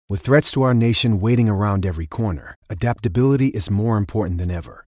With threats to our nation waiting around every corner, adaptability is more important than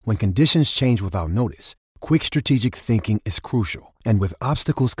ever. When conditions change without notice, quick strategic thinking is crucial. And with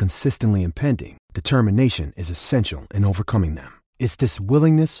obstacles consistently impending, determination is essential in overcoming them. It's this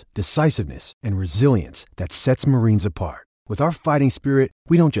willingness, decisiveness, and resilience that sets Marines apart. With our fighting spirit,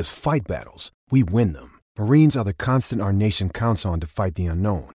 we don't just fight battles, we win them. Marines are the constant our nation counts on to fight the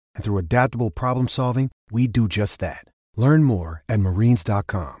unknown. And through adaptable problem solving, we do just that. Learn more at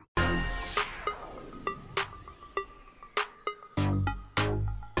marines.com.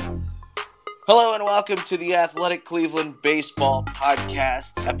 Hello and welcome to the Athletic Cleveland Baseball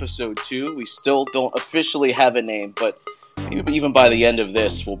Podcast, Episode 2. We still don't officially have a name, but even by the end of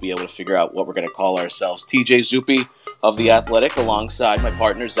this, we'll be able to figure out what we're going to call ourselves. TJ Zuppe of The Athletic, alongside my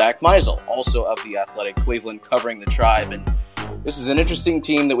partner Zack Meisel, also of The Athletic Cleveland, covering the Tribe. And this is an interesting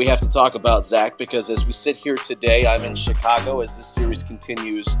team that we have to talk about, Zack, because as we sit here today, I'm in Chicago as this series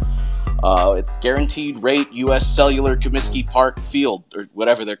continues. At Guaranteed Rate U.S. Cellular Comiskey Park Field, or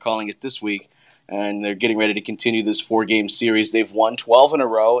whatever they're calling it this week. And they're getting ready to continue this 4-game series. They've won 12 in a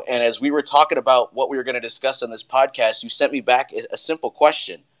row. And as we were talking about what we were going to discuss on this podcast, you sent me back a simple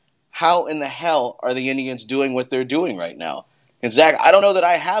question. How in the hell are the Indians doing what they're doing right now? And Zack, I don't know that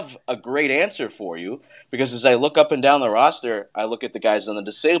I have a great answer for you, because as I look up and down the roster, I look at the guys on the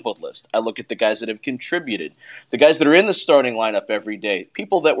disabled list. I look at the guys that have contributed, the guys that are in the starting lineup every day,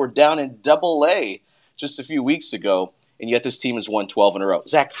 people that were down in Double-A just a few weeks ago. And yet this team has won 12 in a row.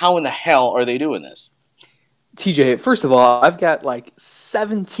 Zack, how in the hell are they doing this? TJ, first of all, I've got like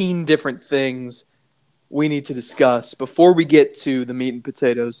 17 different things we need to discuss before we get to the meat and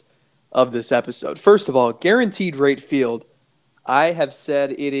potatoes of this episode. First of all, Guaranteed Rate Field, I have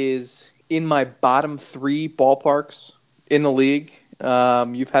said it is in my bottom 3 ballparks in the league.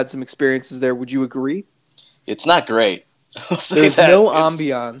 You've had some experiences there. Would you agree? It's not great. There's no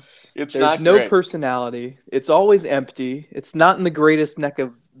ambiance. There's no great. Personality. It's always empty. It's not in the greatest neck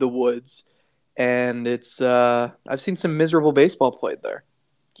of the woods. And it's I've seen some miserable baseball played there.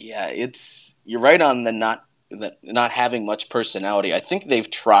 Yeah, you're right on the not having much personality. I think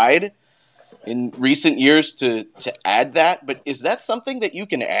they've tried in recent years to add that, but is that something that you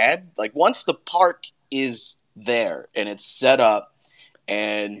can add? Like, once the park is there and it's set up,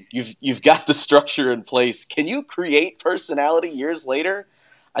 and you've got the structure in place, can you create personality years later?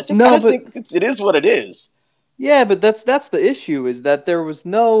 I think it is what it is. Yeah, but that's the issue, is that there was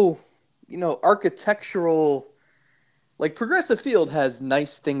no, architectural. Like, Progressive Field has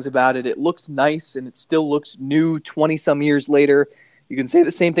nice things about it. It looks nice, and it still looks new 20-some years later. You can say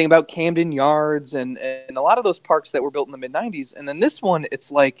the same thing about Camden Yards and a lot of those parks that were built in the mid-'90s. And then this one,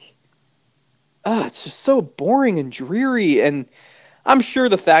 it's like, it's just so boring and dreary. And I'm sure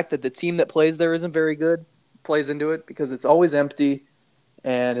the fact that the team that plays there isn't very good plays into it, because it's always empty,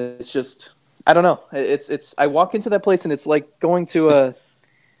 and it's just, I don't know. It's I walk into that place and it's like going to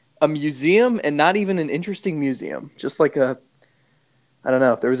a museum, and not even an interesting museum, just like I don't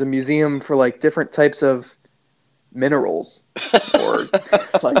know, if there was a museum for like different types of minerals or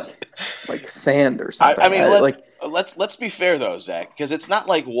like sand or something. I mean, let's be fair though, Zack, because it's not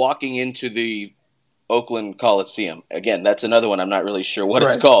like walking into the Oakland Coliseum. Again, that's another one. I'm not really sure what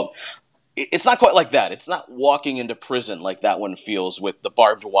it's called. It's not quite like that. It's not walking into prison like that one feels, with the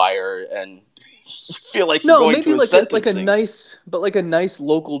barbed wire, and you feel like you're going to a sentencing. like a nice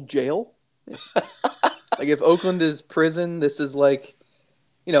local jail. Like, if Oakland is prison, this is like,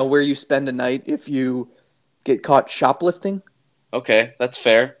 where you spend a night if you get caught shoplifting. Okay, that's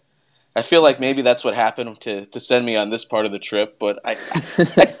fair. I feel like maybe that's what happened to send me on this part of the trip, but I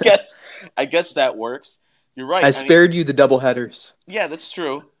guess that works. You're right. I spared you the doubleheaders. Yeah, that's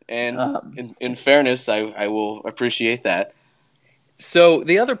true. And in fairness, I will appreciate that. So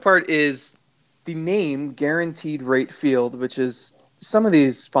the other part is the name Guaranteed Rate Field, which is, some of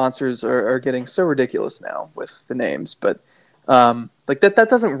these sponsors are getting so ridiculous now with the names, but that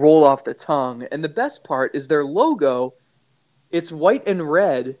doesn't roll off the tongue. And the best part is their logo. It's white and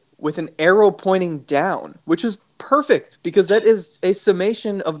red with an arrow pointing down, which is perfect, because that is a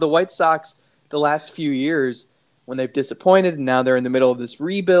summation of the White Sox the last few years, when they've disappointed, and now they're in the middle of this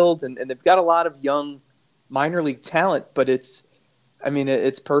rebuild, and they've got a lot of young minor league talent, but it's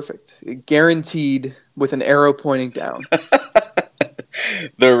perfect. Guaranteed with an arrow pointing down.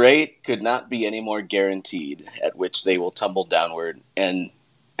 The rate could not be any more guaranteed at which they will tumble downward. And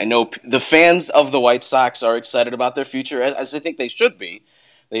I know the fans of the White Sox are excited about their future, as I think they should be.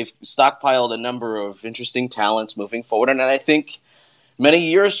 They've stockpiled a number of interesting talents moving forward, and I think many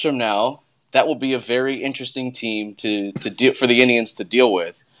years from now, that will be a very interesting team to deal for the Indians to deal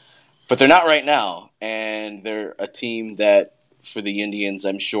with. But they're not right now, and they're a team that for the Indians,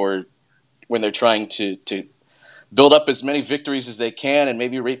 I'm sure, when they're trying to build up as many victories as they can and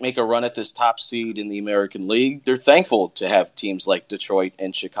maybe make a run at this top seed in the American League. They're thankful to have teams like Detroit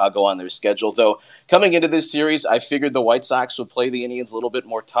and Chicago on their schedule. Though coming into this series, I figured the White Sox would play the Indians a little bit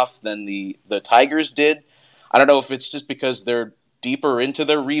more tough than the Tigers did. I don't know if it's just because they're deeper into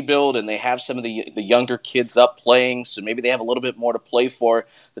their rebuild and they have some of the younger kids up playing, so maybe they have a little bit more to play for.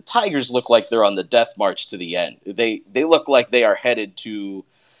 The Tigers look like they're on the death march to the end. They look like they are headed to,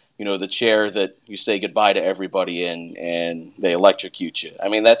 the chair that you say goodbye to everybody in and they electrocute you. I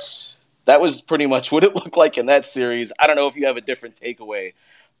mean, that was pretty much what it looked like in that series. I don't know if you have a different takeaway,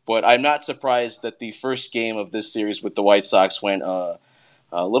 but I'm not surprised that the first game of this series with the White Sox went a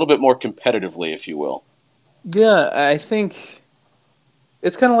little bit more competitively, if you will. Yeah, I think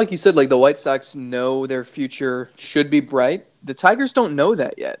it's kind of like you said, like the White Sox know their future should be bright. The Tigers don't know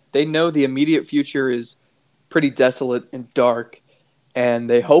that yet. They know the immediate future is pretty desolate and dark. And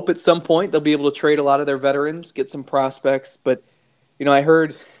they hope at some point they'll be able to trade a lot of their veterans, get some prospects. But, I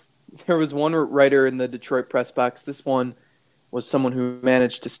heard there was one writer in the Detroit press box. This one was someone who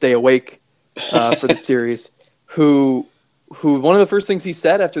managed to stay awake for the series, who one of the first things he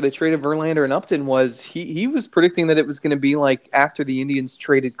said after they traded Verlander and Upton was he was predicting that it was going to be like after the Indians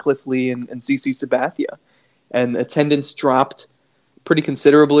traded Cliff Lee and CC Sabathia. And attendance dropped pretty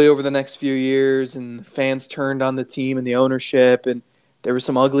considerably over the next few years, and fans turned on the team and the ownership, and there were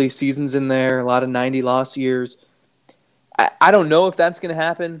some ugly seasons in there, a lot of 90-loss years. I don't know if that's going to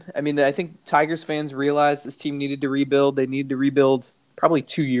happen. I mean, I think Tigers fans realized this team needed to rebuild. They needed to rebuild probably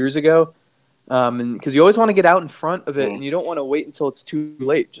 2 years ago, and because you always want to get out in front of it, and you don't want to wait until it's too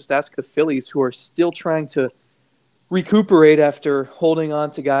late. Just ask the Phillies, who are still trying to recuperate after holding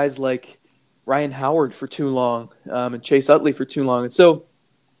on to guys like Ryan Howard for too long and Chase Utley for too long. And so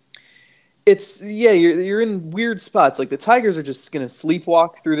you're in weird spots. Like the Tigers are just going to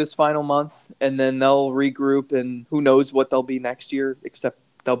sleepwalk through this final month, and then they'll regroup, and who knows what they'll be next year, except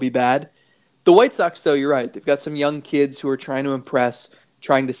they'll be bad. The White Sox, though, you're right. They've got some young kids who are trying to impress,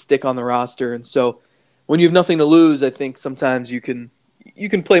 trying to stick on the roster. And so when you have nothing to lose, I think sometimes you can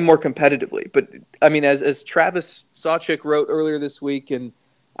play more competitively. But, I mean, as Travis Sawchik wrote earlier this week, and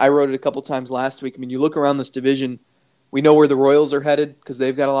I wrote it a couple times last week, I mean, you look around this division, we know where the Royals are headed because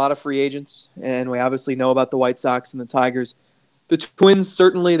they've got a lot of free agents, and we obviously know about the White Sox and the Tigers. The Twins,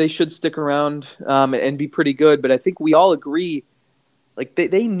 certainly they should stick around and be pretty good, but I think we all agree like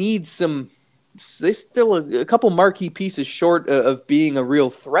they need some – they're still a couple marquee pieces short of being a real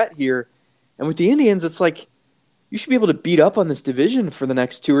threat here. And with the Indians, it's like you should be able to beat up on this division for the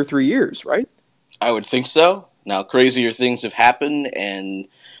next 2 or 3 years, right? I would think so. Now, crazier things have happened, and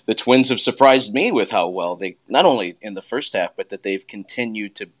the Twins have surprised me with how well they, not only in the first half, but that they've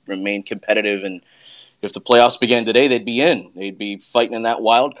continued to remain competitive. And if the playoffs began today, they'd be in. They'd be fighting in that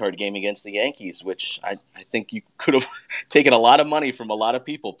wild card game against the Yankees, which I think you could have taken a lot of money from a lot of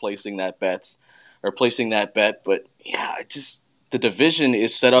people placing that bet. But yeah, the division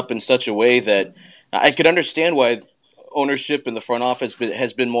is set up in such a way that I could understand why ownership in the front office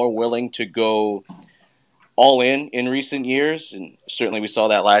has been more willing to go all in recent years, and certainly we saw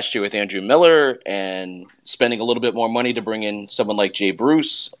that last year with Andrew Miller and spending a little bit more money to bring in someone like Jay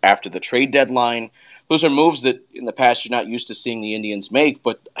Bruce after the trade deadline. Those are moves that in the past you're not used to seeing the Indians make,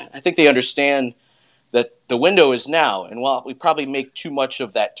 but I think they understand that the window is now, and while we probably make too much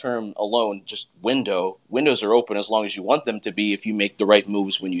of that term alone, just windows are open as long as you want them to be if you make the right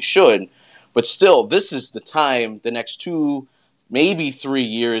moves when you should, but still, this is the time, the next 2, maybe 3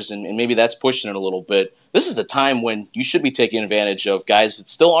 years, and maybe that's pushing it a little bit. This is the time when you should be taking advantage of guys that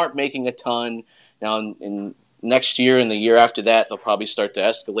still aren't making a ton. Now, in next year and the year after that, they'll probably start to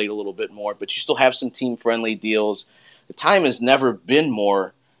escalate a little bit more, but you still have some team-friendly deals. The time has never been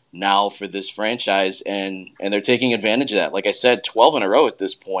more now for this franchise, and they're taking advantage of that. Like I said, 12 in a row at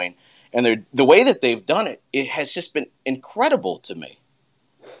this point, and the way that they've done it, it has just been incredible to me.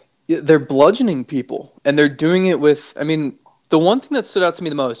 Yeah, they're bludgeoning people, and they're doing it with, I mean, the one thing that stood out to me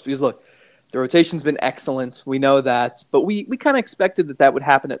the most, because look, the rotation's been excellent. We know that, but we kind of expected that would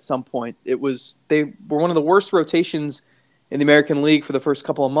happen at some point. They were one of the worst rotations in the American League for the first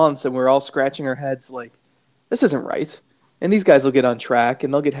couple of months, and we're all scratching our heads like, this isn't right. And these guys will get on track,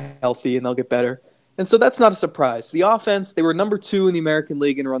 and they'll get healthy, and they'll get better. And so that's not a surprise. The offense, they were number 2 in the American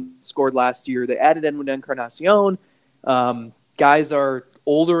League in runs scored last year. They added Edwin Encarnacion. Guys are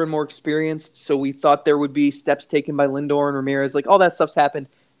older and more experienced, so we thought there would be steps taken by Lindor and Ramirez. Like, all that stuff's happened.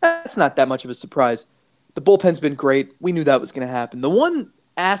 That's not that much of a surprise. The bullpen's been great. We knew that was going to happen. The one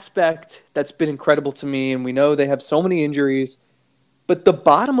aspect that's been incredible to me, and we know they have so many injuries, but the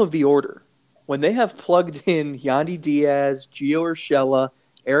bottom of the order, when they have plugged in Yandy Diaz, Gio Urshela,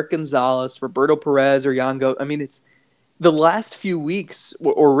 Eric Gonzalez, Roberto Perez, or Yango, I mean, it's the last few weeks,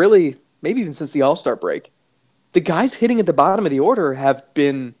 or really maybe even since the All-Star break, the guys hitting at the bottom of the order have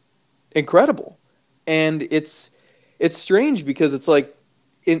been incredible. And it's strange because it's like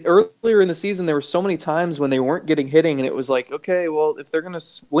earlier in the season there were so many times when they weren't getting hitting, and it was like, okay, well, if they're going to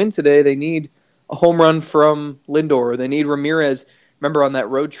win today, they need a home run from Lindor, or they need Ramirez. Remember on that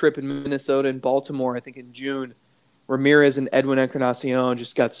road trip in Minnesota and Baltimore, I think in June, Ramirez and Edwin Encarnacion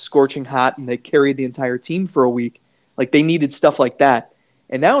just got scorching hot, and they carried the entire team for a week. Like, they needed stuff like that.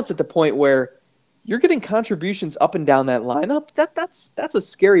 And now it's at the point where you're getting contributions up and down that lineup. That's a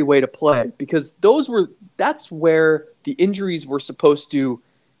scary way to play, because that's where the injuries were supposed to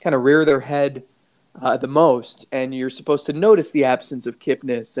kind of rear their head the most, and you're supposed to notice the absence of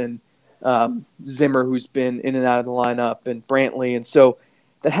Kipnis and Zimmer, who's been in and out of the lineup, and Brantley, and so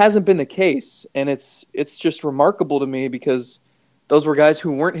that hasn't been the case, and it's just remarkable to me because those were guys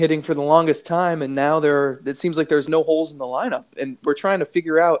who weren't hitting for the longest time, and now it seems like there's no holes in the lineup, and we're trying to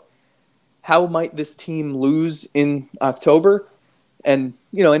figure out how might this team lose in October. And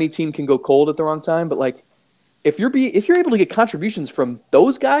any team can go cold at the wrong time, but like if you're able to get contributions from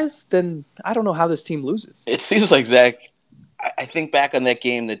those guys, then I don't know how this team loses. It seems like, Zach, I think back on that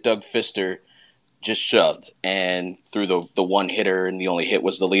game that Doug Fister just shoved and threw the one hitter, and the only hit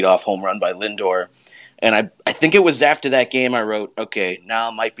was the leadoff home run by Lindor. And I think it was after that game I wrote, okay,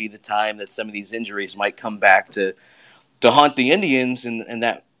 now might be the time that some of these injuries might come back to haunt the Indians, and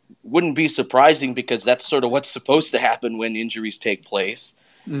that wouldn't be surprising because that's sort of what's supposed to happen when injuries take place.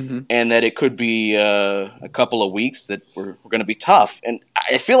 Mm-hmm. And that it could be a couple of weeks that we're going to be tough. And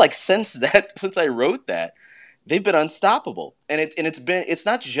I feel like since I wrote that, they've been unstoppable. And it's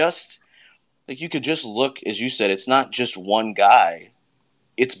not just like, you could just look, as you said, it's not just one guy.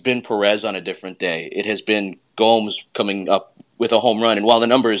 It's been Perez on a different day. It has been Gomes coming up with a home run. And while the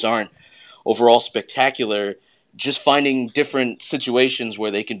numbers aren't overall spectacular, just finding different situations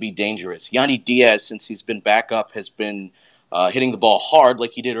where they can be dangerous. Yandy Diaz, since he's been back up, has been hitting the ball hard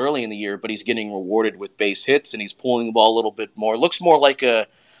like he did early in the year, but he's getting rewarded with base hits, and he's pulling the ball a little bit more. Looks more like a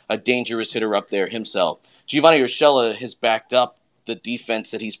dangerous hitter up there himself. Giovanni Urshela has backed up the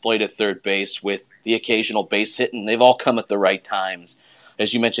defense that he's played at third base with the occasional base hit, and they've all come at the right times.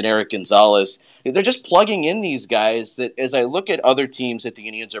 As you mentioned, Eric Gonzalez. They're just plugging in these guys that, as I look at other teams that the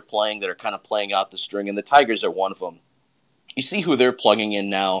Indians are playing that are kind of playing out the string, and the Tigers are one of them, you see who they're plugging in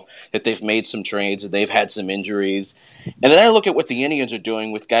now, that they've made some trades, and they've had some injuries. And then I look at what the Indians are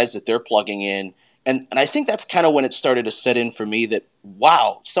doing with guys that they're plugging in, and I think that's kind of when it started to set in for me that,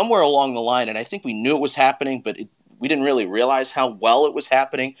 wow, somewhere along the line, and I think we knew it was happening, but we didn't really realize how well it was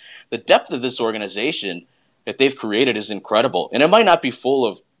happening. The depth of this organization that they've created is incredible. And it might not be full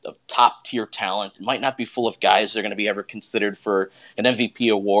of top-tier talent. It might not be full of guys that are going to be ever considered for an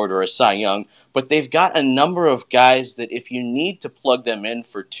MVP award or a Cy Young, but they've got a number of guys that if you need to plug them in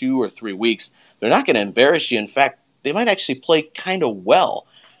for 2 or 3 weeks, they're not going to embarrass you. In fact, they might actually play kind of well.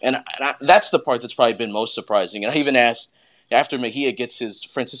 And that's the part that's probably been most surprising. And I even asked, after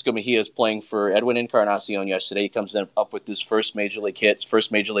Francisco Mejia is playing for Edwin Encarnacion yesterday, he comes up with his first Major League hit, his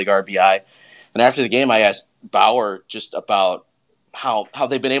first Major League RBI. And after the game, I asked Bauer just about how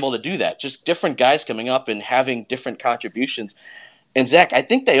they've been able to do that. Just different guys coming up and having different contributions. And Zach, I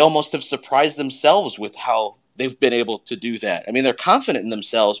think they almost have surprised themselves with how they've been able to do that. I mean, they're confident in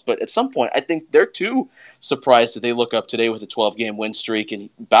themselves, but at some point, I think they're too surprised that they look up today with a 12-game win streak. And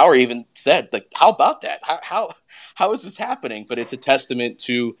Bauer even said, like, how about that? How is this happening? But it's a testament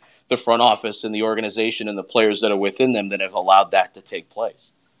to the front office and the organization and the players that are within them that have allowed that to take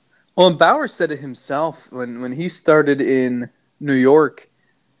place. Well, and Bauer said it himself when he started in New York,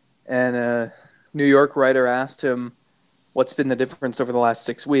 and a New York writer asked him what's been the difference over the last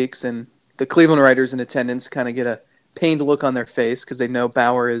 6 weeks, and the Cleveland writers in attendance kind of get a pained look on their face because they know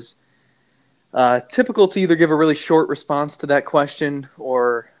Bauer is typical to either give a really short response to that question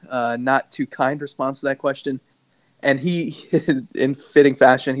or not too kind response to that question. And he, in fitting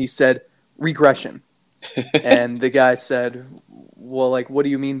fashion, he said, regression. And the guy said, well, like, what do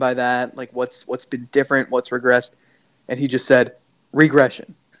you mean by that? Like, what's been different? What's regressed? And he just said,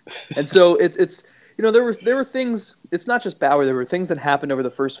 regression. And so it's there were things. It's not just Bauer. There were things that happened over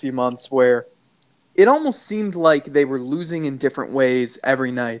the first few months where it almost seemed like they were losing in different ways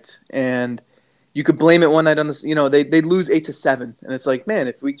every night, and you could blame it one night on this. They'd lose 8-7, and it's like, man,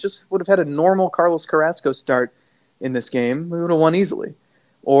 if we just would have had a normal Carlos Carrasco start in this game, we would have won easily.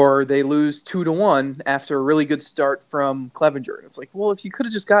 Or they lose 2-1 after a really good start from Clevenger. And it's like, well, if you could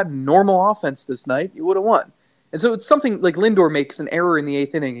have just gotten normal offense this night, you would have won. And so it's something like Lindor makes an error in the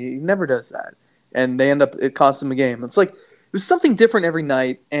 8th inning. He never does that. And it costs him a game. It's like, it was something different every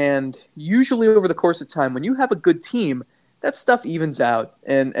night. And usually over the course of time, when you have a good team, that stuff evens out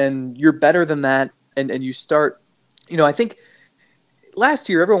and you're better than that. And you start, I think last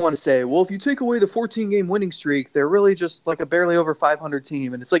year everyone wanted to say, well, if you take away the 14-game winning streak, they're really just like a barely over 500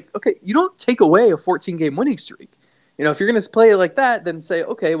 team. And it's like, okay, you don't take away a 14-game winning streak. If you're going to play it like that, then say,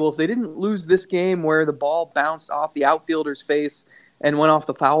 okay, well, if they didn't lose this game where the ball bounced off the outfielder's face and went off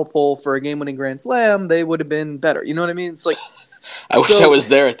the foul pole for a game-winning grand slam, they would have been better. You know what I mean? It's like, I wish I was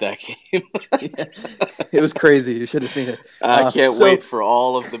there at that game. Yeah, it was crazy. You should have seen it. I can't wait for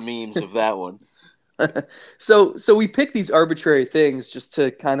all of the memes of that one. So we pick these arbitrary things just to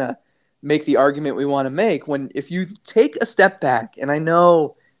kind of make the argument we want to make. When if you take a step back, and I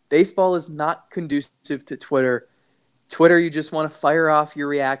know baseball is not conducive to Twitter. Twitter, you just want to fire off your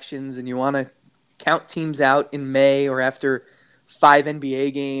reactions and you want to count teams out in May or after 5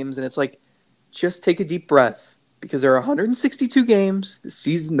 NBA games. And it's like, just take a deep breath because there are 162 games.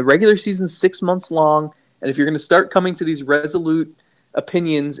 The regular season's 6 months long. And if you're going to start coming to these resolute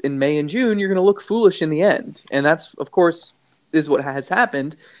opinions in May and June, you're going to look foolish in the end. And that's, of course, is what has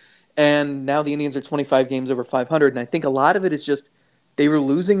happened. And now the Indians are 25 games over 500. And I think a lot of it is just they were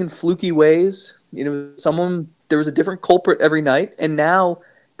losing in fluky ways. There was a different culprit every night, and now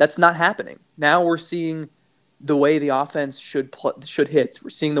that's not happening. Now we're seeing the way the offense should hit. We're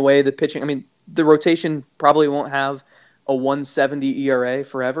seeing the way the pitching. I mean, the rotation probably won't have a 1.70 ERA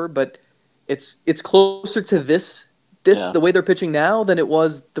forever, but it's closer to this the way they're pitching now than it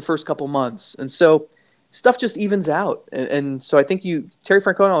was the first couple months, and so stuff just evens out. And so I think Terry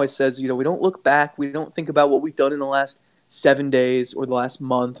Francona always says, we don't look back, we don't think about what we've done in the last 7 days or the last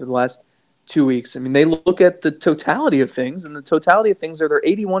month or the last 2 weeks. I mean, they look at the totality of things, and the totality of things are they're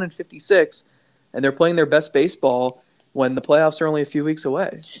 81-56, and they're playing their best baseball when the playoffs are only a few weeks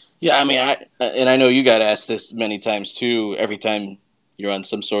away. Yeah, I mean, I know you got asked this many times too. Every time you're on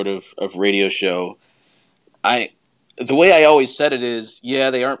some sort of radio show, the way I always said it is,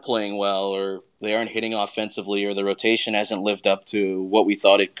 they aren't playing well, or they aren't hitting offensively, or the rotation hasn't lived up to what we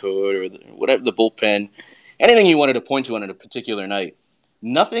thought it could, or whatever, the bullpen, anything you wanted to point to on a particular night.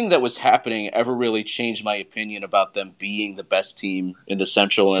 Nothing that was happening ever really changed my opinion about them being the best team in the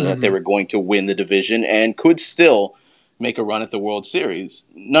Central and that they were going to win the division and could still make a run at the World Series.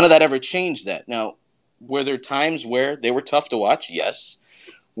 None of that ever changed that. Now, were there times where they were tough to watch? Yes.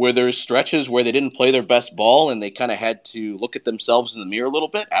 Were there stretches where they didn't play their best ball and they kind of had to look at themselves in the mirror a little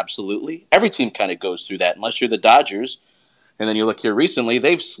bit? Absolutely. Every team kind of goes through that, unless you're the Dodgers. And then you look here recently,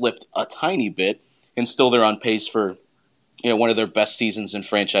 they've slipped a tiny bit, and still they're on pace for one of their best seasons in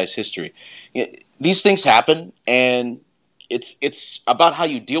franchise history. These things happen, and it's about how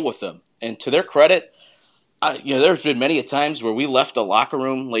you deal with them. And to their credit, there's been many a times where we left a locker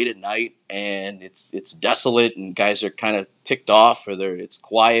room late at night, and it's desolate, and guys are kind of ticked off, or it's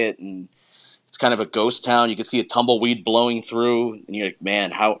quiet, and it's kind of a ghost town. You can see a tumbleweed blowing through, and you're like, man,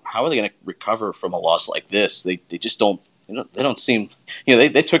 how are they going to recover from a loss like this? They just don't. They don't seem.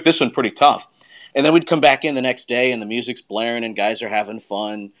 They took this one pretty tough. And then we'd come back in the next day, and the music's blaring, and guys are having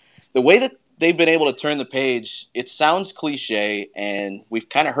fun. The way that they've been able to turn the page, it sounds cliche, and we've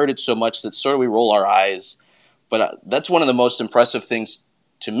kind of heard it so much that sort of we roll our eyes. But that's one of the most impressive things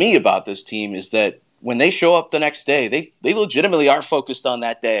to me about this team is that when they show up the next day, they legitimately are focused on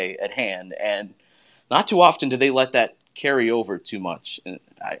that day at hand, and not too often do they let that carry over too much. And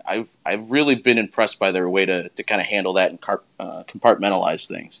I've really been impressed by their way to kind of handle that and compartmentalize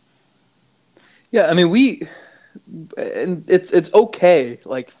things. Yeah, I mean, it's okay.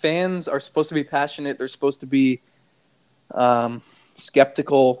 Like, fans are supposed to be passionate. They're supposed to be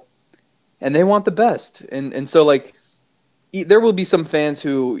skeptical, and they want the best. And so, like, there will be some fans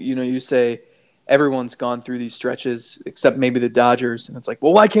who, you say everyone's gone through these stretches except maybe the Dodgers. And it's like,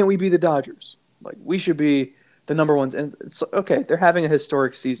 well, why can't we be the Dodgers? Like, we should be the number ones. And it's okay, they're having a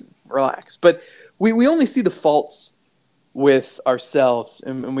historic season. Relax. But we only see the faults with ourselves,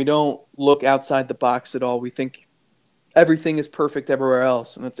 and we don't look outside the box at all. We think everything is perfect everywhere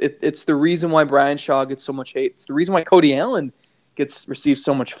else, and it's the reason why Brian Shaw gets so much hate. It's the reason why Cody Allen receives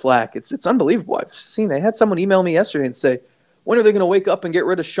so much flack. It's unbelievable. I had someone email me yesterday and say, when are they going to wake up and get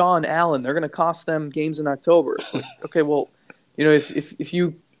rid of Shaw and Allen? They're going to cost them games in October. It's like, okay, well, if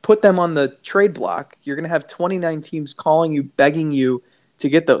you put them on the trade block, you're going to have 29 teams calling you, begging you to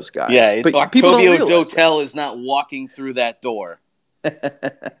get those guys. Yeah, but Octavio Dotel is not walking through that door.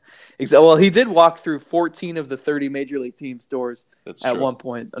 Exactly. Well, he did walk through 14 of the 30 major league teams' doors at one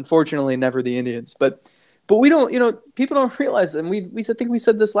point. Unfortunately, never the Indians. But we don't. People don't realize, and I think we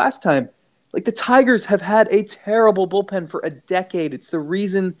said this last time. Like, the Tigers have had a terrible bullpen for a decade. It's the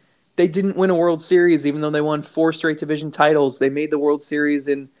reason they didn't win a World Series, even though they won 4 straight division titles. They made the World Series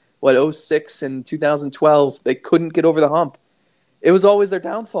in, '06 and 2012. They couldn't get over the hump. It was always their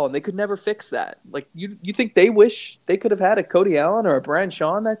downfall, and they could never fix that. Like, you think they wish they could have had a Cody Allen or a Brian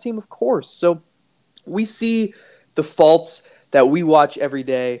Shaw on that team? Of course. So we see the faults that we watch every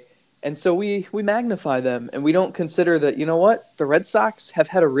day, and so we magnify them, and we don't consider that, you know what, the Red Sox have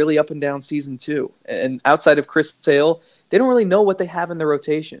had a really up and down season too. And outside of Chris Sale, they don't really know what they have in their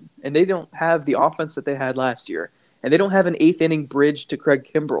rotation, and they don't have the offense that they had last year, and they don't have an 8th-inning bridge to Craig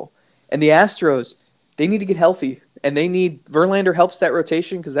Kimbrell. And the Astros, they need to get healthy, and they need Verlander helps that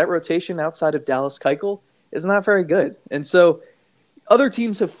rotation, because that rotation outside of Dallas Keuchel is not very good. And so other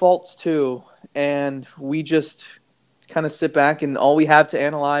teams have faults too, and we just kind of sit back, and all we have to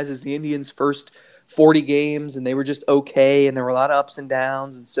analyze is the Indians' first 40 games, and they were just okay, and there were a lot of ups and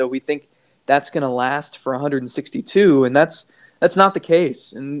downs, and so we think that's going to last for 162, and that's not the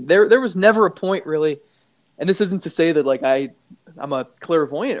case. And there was never a point, really, and this isn't to say that like I'm a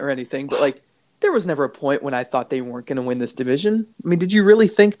clairvoyant or anything, but like there was never a point when I thought they weren't going to win this division. I mean, did you really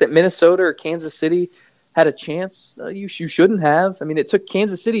think that Minnesota or Kansas City had a chance? You shouldn't have. I mean, it took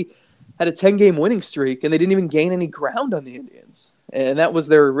Kansas City had a 10-game winning streak, and they didn't even gain any ground on the Indians. And that was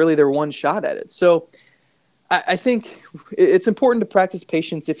their one shot at it. So I think it's important to practice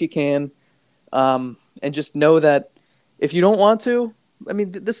patience if you can, and just know that if you don't want to, I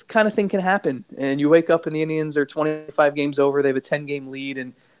mean, this kind of thing can happen. And you wake up and the Indians are 25 games over, they have a 10-game lead,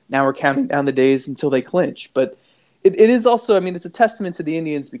 and now we're counting down the days until they clinch. But it is also, I mean, it's a testament to the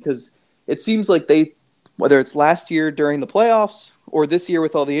Indians, because it seems like they, whether it's last year during the playoffs or this year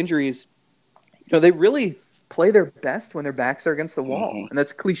with all the injuries, you know, they really play their best when their backs are against the wall. Mm-hmm. And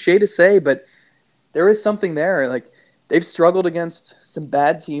that's cliche to say, but there is something there. Like, they've struggled against some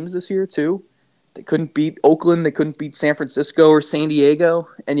bad teams this year too. They couldn't beat Oakland, they couldn't beat San Francisco or San Diego,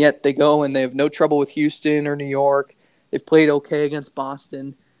 and yet they go and they have no trouble with Houston or New York. They've played okay against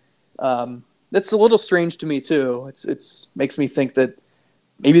Boston. That's a little strange to me too. It's makes me think that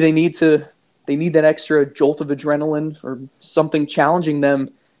maybe they need that extra jolt of adrenaline or something challenging them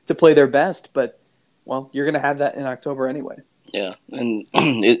to play their best. But, well, you're going to have that in October anyway. Yeah, and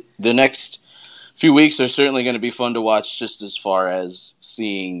the next few weeks are certainly going to be fun to watch, just as far as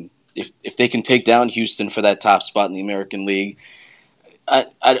seeing if they can take down Houston for that top spot in the American League.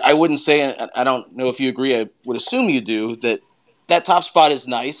 I wouldn't say, I don't know if you agree, I would assume you do, that top spot is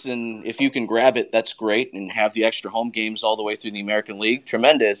nice, and if you can grab it, that's great, and have the extra home games all the way through the American League,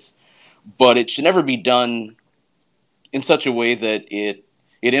 tremendous. But it should never be done in such a way that it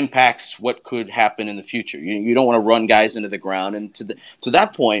impacts what could happen in the future. You don't want to run guys into the ground, and to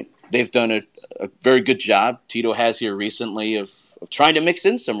that point, they've done a very good job. Tito has here recently of trying to mix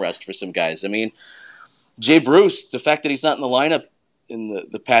in some rest for some guys. I mean, Jay Bruce, the fact that he's not in the lineup in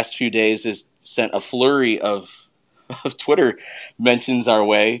the past few days has sent a flurry of Twitter mentions our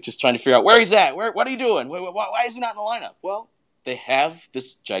way, just trying to figure out where he's at. What are you doing? Why is he not in the lineup? Well, they have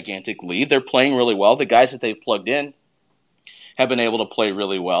this gigantic lead. They're playing really well. The guys that they've plugged in have been able to play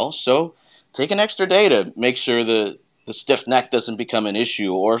really well. So take an extra day to make sure the stiff neck doesn't become an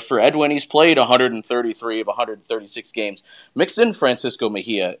issue. Or for Edwin, he's played 133 of 136 games. Mix in Francisco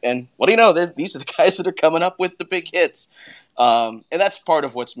Mejia. And what do you know? These are the guys that are coming up with the big hits. And that's part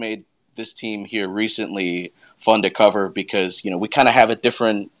of what's made this team here recently fun to cover, because, you know, we kind of have a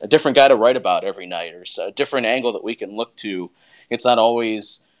different guy to write about every night, or a different angle that we can look to. It's not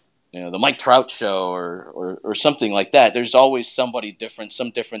always, you know, the Mike Trout show or something like that. There's always somebody different,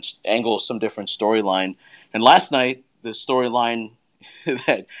 some different angle, some different storyline. And last night, the storyline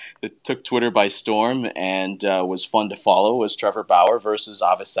that took Twitter by storm and was fun to follow was Trevor Bauer versus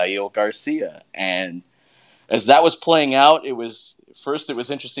Avisaíl Garcia. And as that was playing out, it was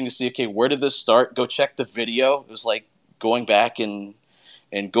interesting to see, okay, where did this start? Go check the video. It was like going back and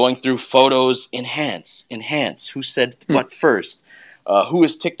going through photos, enhance. Who said what first? Who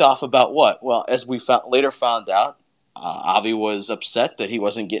was ticked off about what? Well, as we later found out, Avi was upset that he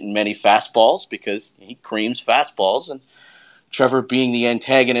wasn't getting many fastballs because he creams fastballs, and Trevor, being the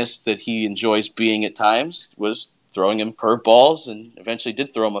antagonist that he enjoys being at times, was throwing him curveballs, and eventually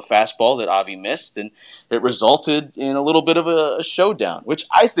did throw him a fastball that Avi missed, and it resulted in a little bit of a showdown, which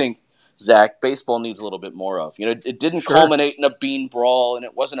I think, Zach, baseball needs a little bit more of. You know, it didn't culminate in a bean brawl, and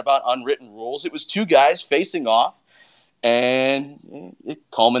it wasn't about unwritten rules. It was two guys facing off, and it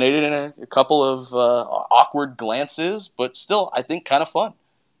culminated in a couple of awkward glances, but still, I think, kind of fun.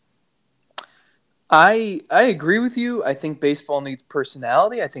 I agree with you. I think baseball needs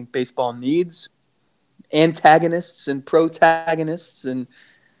personality. I think baseball needs antagonists and protagonists, and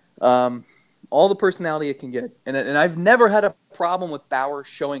all the personality it can get. And I've never had a problem with Bauer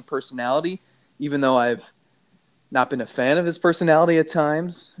showing personality, even though I've not been a fan of his personality at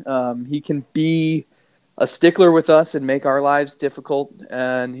times. He can be a stickler with us and make our lives difficult,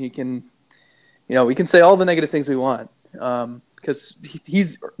 and he can, we can say all the negative things we want, because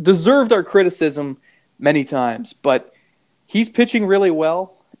he's deserved our criticism many times, but he's pitching really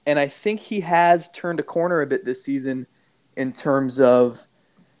well, and I think he has turned a corner a bit this season in terms of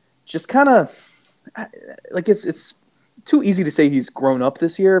just kind of like it's too easy to say he's grown up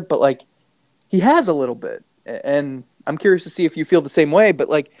this year, but like he has a little bit, and I'm curious to see if you feel the same way. But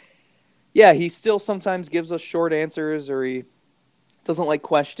like, yeah, he still sometimes gives us short answers, or he doesn't like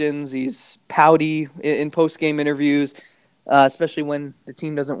questions. He's pouty in post-game interviews, especially when the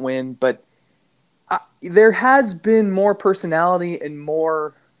team doesn't win. But there has been more personality and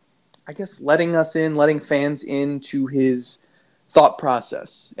more, I guess, letting fans into his thought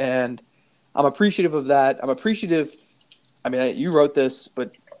process. And I'm appreciative of that. I'm appreciative. I mean, you wrote this,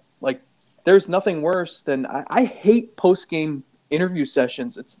 but like, there's nothing worse than I hate post-game interview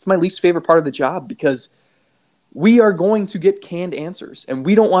sessions. It's my least favorite part of the job, because we are going to get canned answers, and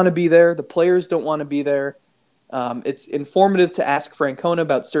we don't want to be there. The players don't want to be there. It's informative to ask Francona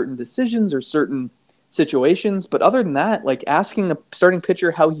about certain decisions or certain situations, but other than that, like asking a starting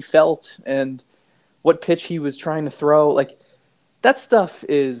pitcher how he felt and what pitch he was trying to throw, like that stuff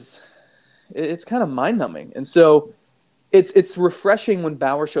it's kind of mind-numbing. And so it's refreshing when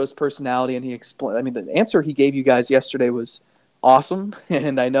Bauer shows personality and he explains. I mean, the answer he gave you guys yesterday was awesome,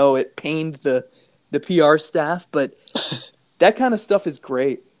 and I know it pained the PR staff, but that kind of stuff is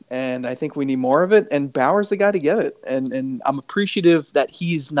great, and I think we need more of it, and Bauer's the guy to give it, and I'm appreciative that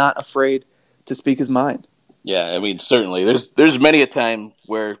he's not afraid to speak his mind. Yeah, I mean, certainly. There's many a time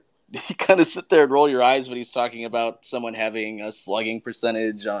where you kind of sit there and roll your eyes when he's talking about someone having a slugging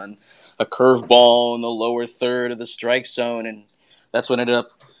percentage on a curveball in the lower third of the strike zone, and that's what ended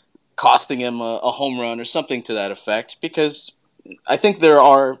up costing him a home run or something to that effect, because I think there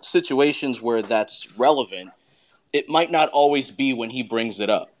are situations where that's relevant. It might not always be when he brings it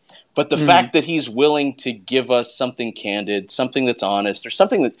up, but the fact that he's willing to give us something candid, something that's honest, or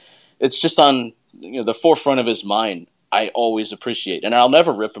something that it's just on the forefront of his mind, I always appreciate, and I'll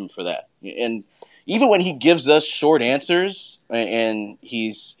never rip him for that. And even when he gives us short answers and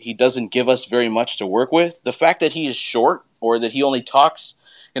he doesn't give us very much to work with, the fact that he is short, or that he only talks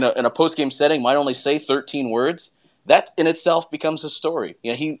in a post-game setting, might only say 13 words, that in itself becomes a story.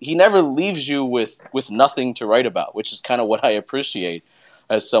 He never leaves you with nothing to write about, which is kind of what I appreciate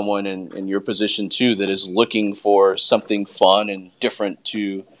as someone in your position too, that is looking for something fun and different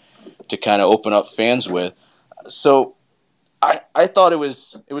to kind of open up fans with. So I thought it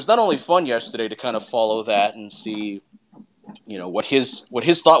was not only fun yesterday to kind of follow that and see, what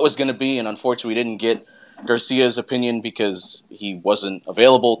his thought was going to be, and unfortunately we didn't get Garcia's opinion because he wasn't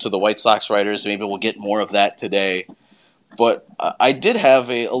available to the White Sox writers. Maybe we'll get more of that today. But I did have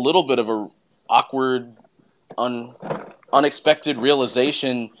a little bit of a awkward, unexpected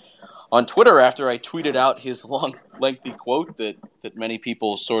realization on Twitter after I tweeted out his long, lengthy quote that many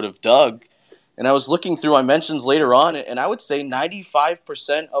people sort of dug. And I was looking through my mentions later on, and I would say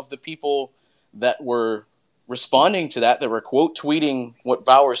 95% of the people that were responding to that were quote tweeting what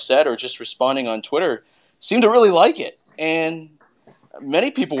Bauer said or just responding on Twitter, seemed to really like it. And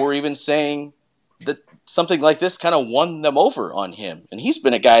many people were even saying that something like this kind of won them over on him. And he's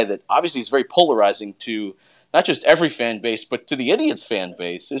been a guy that obviously is very polarizing to not just every fan base, but to the Indians fan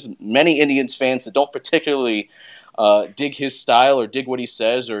base. There's many Indians fans that don't particularly dig his style or dig what he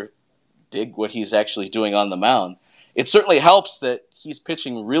says or dig what he's actually doing on the mound. It certainly helps that he's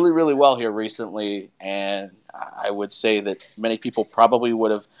pitching really, really well here recently, and I would say that many people probably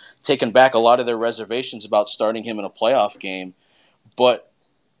would have taken back a lot of their reservations about starting him in a playoff game. But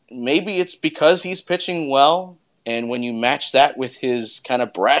maybe it's because he's pitching well, and when you match that with his kind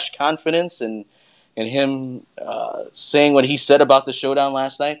of brash confidence and him saying what he said about the showdown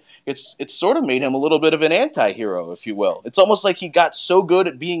last night, it's sort of made him a little bit of an anti-hero, if you will. It's almost like he got so good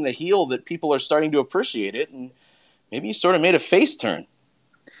at being the heel that people are starting to appreciate it, and maybe he sort of made a face turn.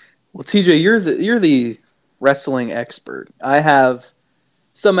 Well, TJ, you're the wrestling expert. I have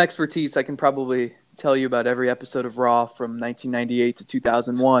some expertise. I can probably tell you about every episode of Raw from 1998 to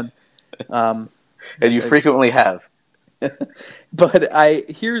 2001. And you frequently have. But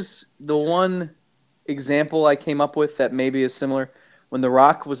here's the one example I came up with that maybe is similar. When The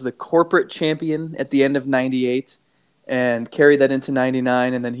Rock was the corporate champion at the end of 98 and carried that into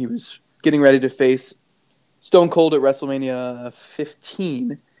 99, and then he was getting ready to face Stone Cold at WrestleMania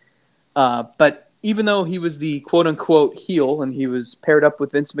 15. But even though he was the quote-unquote heel and he was paired up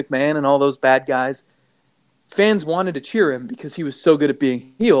with Vince McMahon and all those bad guys, fans wanted to cheer him because he was so good at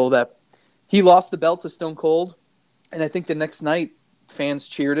being heel that he lost the belt to Stone Cold, and I think the next night fans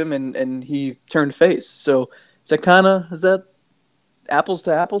cheered him and he turned face. So is that apples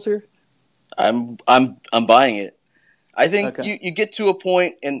to apples here? I'm buying it. I think Okay. you get to a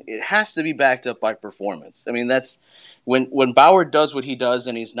point, and it has to be backed up by performance. I mean, that's when Bauer does what he does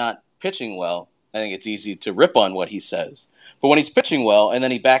and he's not pitching well, I think it's easy to rip on what he says. But when he's pitching well and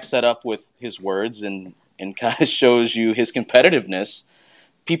then he backs that up with his words and kind of shows you his competitiveness,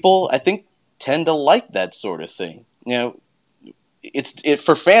 people, I think, tend to like that sort of thing. You know, it's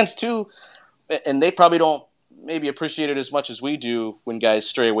for fans too, and they probably don't maybe appreciate it as much as we do when guys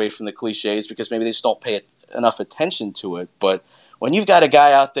stray away from the cliches because maybe they just don't pay enough attention to it. But when you've got a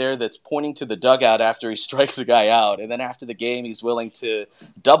guy out there that's pointing to the dugout after he strikes a guy out, and then after the game he's willing to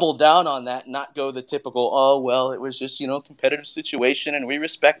double down on that, not go the typical, oh, well, it was just, competitive situation and we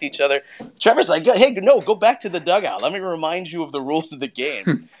respect each other. Trevor's like, hey, no, go back to the dugout. Let me remind you of the rules of the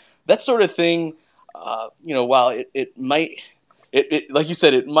game. That sort of thing, while it might... It like you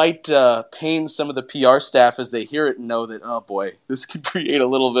said, it might pain some of the PR staff as they hear it and know that, oh boy, this could create a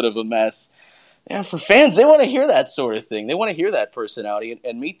little bit of a mess. And for fans, they want to hear that sort of thing. They want to hear that personality,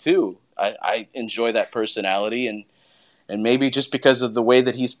 and me too. I enjoy that personality, and maybe just because of the way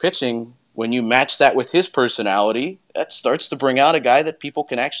that he's pitching, when you match that with his personality, that starts to bring out a guy that people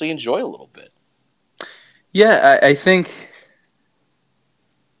can actually enjoy a little bit. Yeah, I think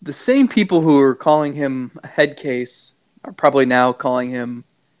the same people who are calling him a head case are probably now calling him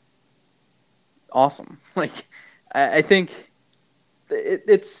awesome. Like, I think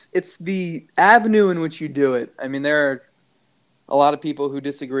it's the avenue in which you do it. I mean, there are a lot of people who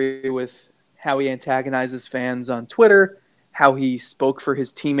disagree with how he antagonizes fans on Twitter, how he spoke for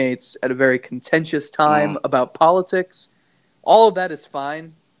his teammates at a very contentious time about politics. All of that is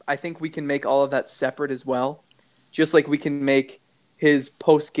fine. I think we can make all of that separate as well, just like we can make his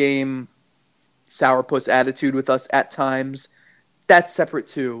post-game sourpuss attitude with us at times. That's separate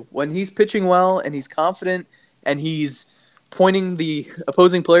too. When he's pitching well and he's confident and he's pointing the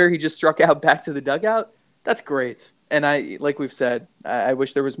opposing player he just struck out back to the dugout, that's great. And like we've said, I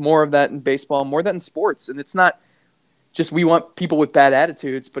wish there was more of that in baseball, more of that in sports. And it's not just we want people with bad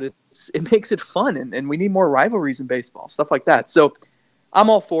attitudes, but it makes it fun, and we need more rivalries in baseball, stuff like that. So I'm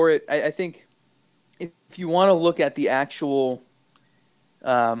all for it. I think if you want to look at the actual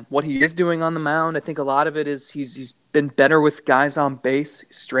what he is doing on the mound, I think a lot of it is he's been better with guys on base,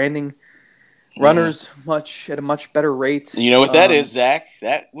 stranding runners at a much better rate. You know what that is, Zach?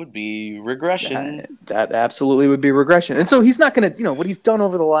 That would be regression. That absolutely would be regression. And so he's not going to, what he's done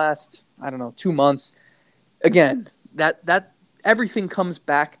over the last, 2 months, again, that everything comes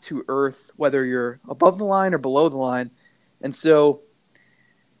back to earth, whether you're above the line or below the line. And so,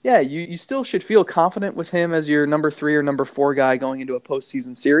 yeah, you still should feel confident with him as your number 3 or number 4 guy going into a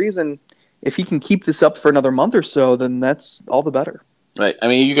postseason series. And if he can keep this up for another month or so, then that's all the better. Right. I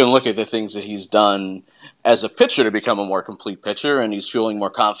mean, you can look at the things that he's done as a pitcher to become a more complete pitcher, and he's feeling more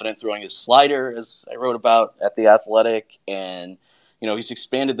confident throwing his slider, as I wrote about at The Athletic, and he's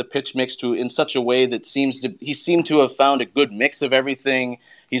expanded the pitch mix in such a way that he seemed to have found a good mix of everything.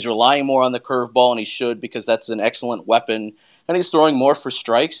 He's relying more on the curveball, and he should, because that's an excellent weapon, and he's throwing more for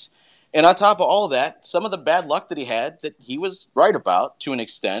strikes. And on top of all of that, some of the bad luck that he had that he was right about to an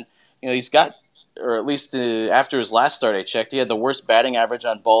extent, he's got, or at least after his last start I checked, he had the worst batting average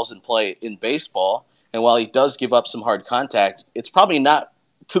on balls in play in baseball. And while he does give up some hard contact, it's probably not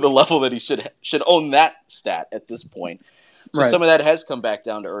to the level that he should own that stat at this point. So Some of that has come back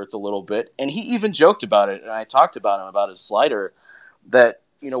down to earth a little bit. And he even joked about it, and I talked about him about his slider, that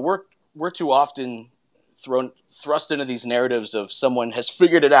we're too often thrust into these narratives of someone has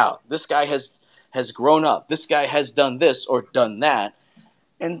figured it out. This guy has grown up. This guy has done this or done that.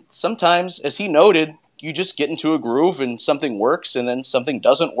 And sometimes, as he noted, you just get into a groove and something works and then something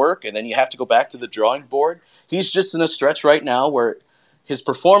doesn't work, and then you have to go back to the drawing board. He's just in a stretch right now where his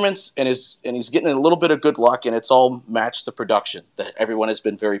performance and he's getting a little bit of good luck, and it's all matched the production that everyone has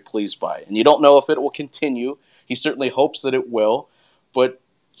been very pleased by. And you don't know if it will continue. He certainly hopes that it will, but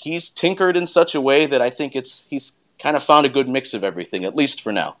he's tinkered in such a way that I think he's kind of found a good mix of everything, at least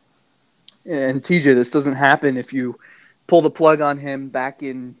for now. And TJ, this doesn't happen if you pull the plug on him back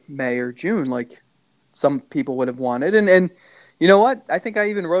in May or June like some people would have wanted. And you know what? I think I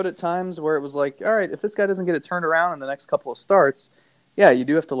even wrote at times where it was like, all right, if this guy doesn't get it turned around in the next couple of starts, yeah, you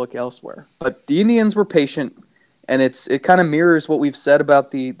do have to look elsewhere. But the Indians were patient, and it kind of mirrors what we've said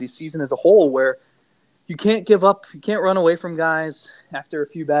about the season as a whole, where you can't give up. You can't run away from guys after a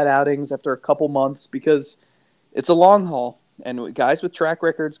few bad outings, after a couple months, because it's a long haul. And guys with track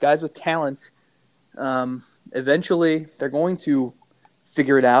records, guys with talent, eventually they're going to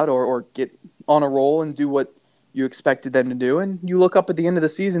figure it out or get on a roll and do what you expected them to do. And you look up at the end of the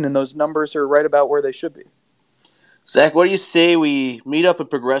season, and those numbers are right about where they should be. Zach, what do you say we meet up at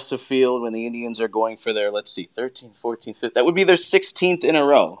Progressive Field when the Indians are going for their, 13, 14, 15? That would be their 16th in a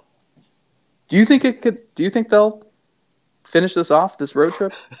row. Do you think they'll finish this off, this road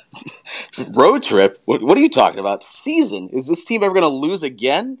trip? Road trip? What are you talking about? Season? Is this team ever going to lose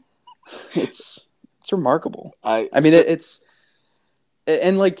again? It's remarkable.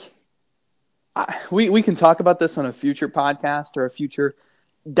 We can talk about this on a future podcast or a future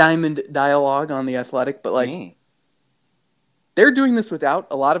Diamond Dialogue on The Athletic, but they're doing this without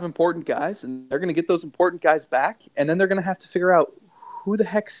a lot of important guys, and they're going to get those important guys back, and then they're going to have to figure out who the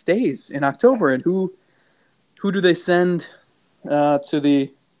heck stays in October and who do they send to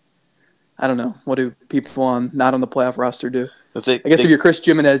the, I don't know, what do people not on the playoff roster do? I guess if you're Chris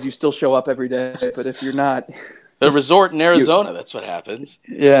Jimenez, you still show up every day, but if you're not, the resort in Arizona, that's what happens.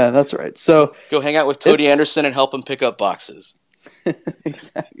 Yeah, that's right. So go hang out with Cody Anderson and help him pick up boxes.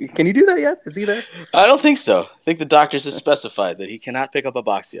 Exactly. Can he do that yet? Is he there? I don't think so. I think the doctors have specified that he cannot pick up a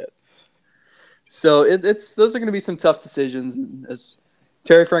box yet. So those are going to be some tough decisions. As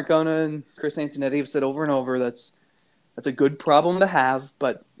Terry Francona and Chris Antonetti have said over and over, that's a good problem to have,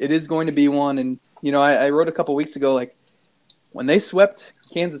 but it is going to be one. And, I wrote a couple weeks ago, when they swept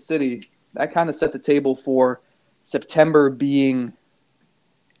Kansas City, that kind of set the table for September being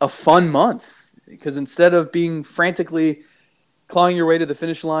a fun month, because instead of being frantically clawing your way to the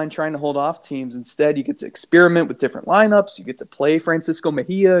finish line, trying to hold off teams, instead you get to experiment with different lineups. You get to play Francisco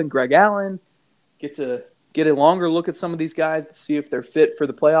Mejia and Greg Allen, get to get a longer look at some of these guys to see if they're fit for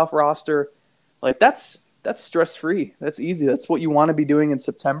the playoff roster. That's stress-free. That's easy. That's what you want to be doing in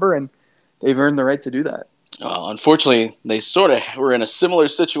September, and they've earned the right to do that. Unfortunately, they sort of were in a similar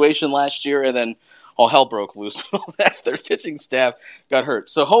situation last year, and then all hell broke loose. Their pitching staff got hurt.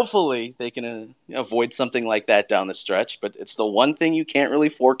 So hopefully they can avoid something like that down the stretch. But it's the one thing you can't really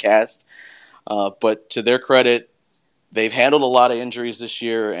forecast. But to their credit, they've handled a lot of injuries this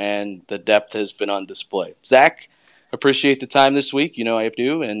year, and the depth has been on display. Zach, appreciate the time this week. I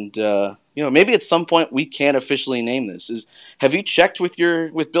do. And, maybe at some point we can officially name this. Have you checked with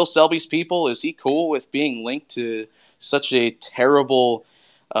Bill Selby's people? Is he cool with being linked to such a terrible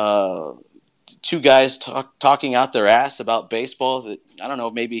two guys talking out their ass about baseball that, I don't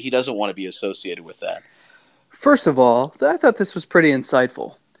know, maybe he doesn't want to be associated with that? First of all, I thought this was pretty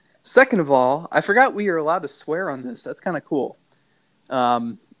insightful. Second of all, I forgot we are allowed to swear on this. That's kind of cool.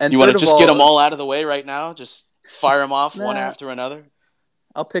 And you want to just get them all out of the way right now? Just fire them off one after another?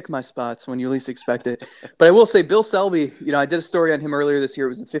 I'll pick my spots when you least expect it. But I will say Bill Selby, I did a story on him earlier this year. It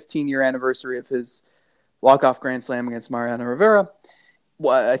was the 15-year anniversary of his walk-off grand slam against Mariano Rivera.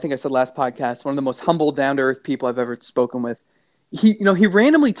 Well, I think I said last podcast, one of the most humble, down-to-earth people I've ever spoken with. He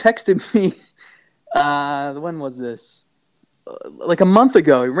randomly texted me, when was this? A month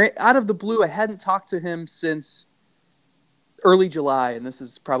ago. Out of the blue, I hadn't talked to him since early July, and this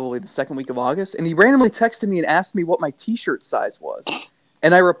is probably the second week of August. And he randomly texted me and asked me what my T-shirt size was.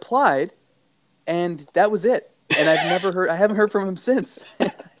 And I replied, and that was it. And I haven't heard from him since.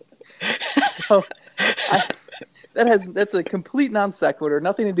 So that's a complete non sequitur,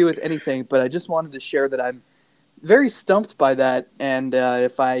 nothing to do with anything, but I just wanted to share that I'm very stumped by that. And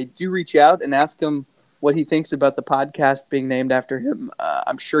if I do reach out and ask him what he thinks about the podcast being named after him,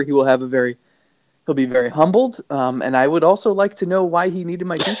 I'm sure he will he'll be very humbled. And I would also like to know why he needed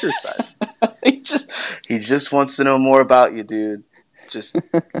my T-shirt size. He just wants to know more about you, dude. Just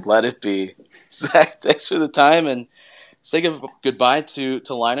let it be. Zach, thanks for the time, and say goodbye to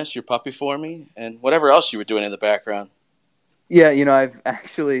Linus, your puppy, for me, and whatever else you were doing in the background. Yeah,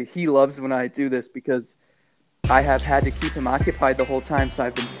 he loves when I do this because I have had to keep him occupied the whole time, so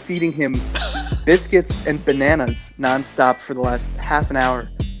I've been feeding him biscuits and bananas nonstop for the last half an hour,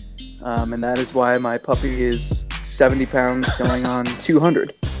 and that is why my puppy is 70 pounds going on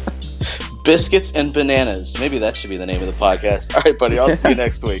 200. Biscuits and bananas. Maybe that should be the name of the podcast. All right, buddy. I'll see you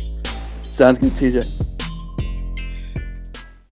next week. Sounds good, TJ.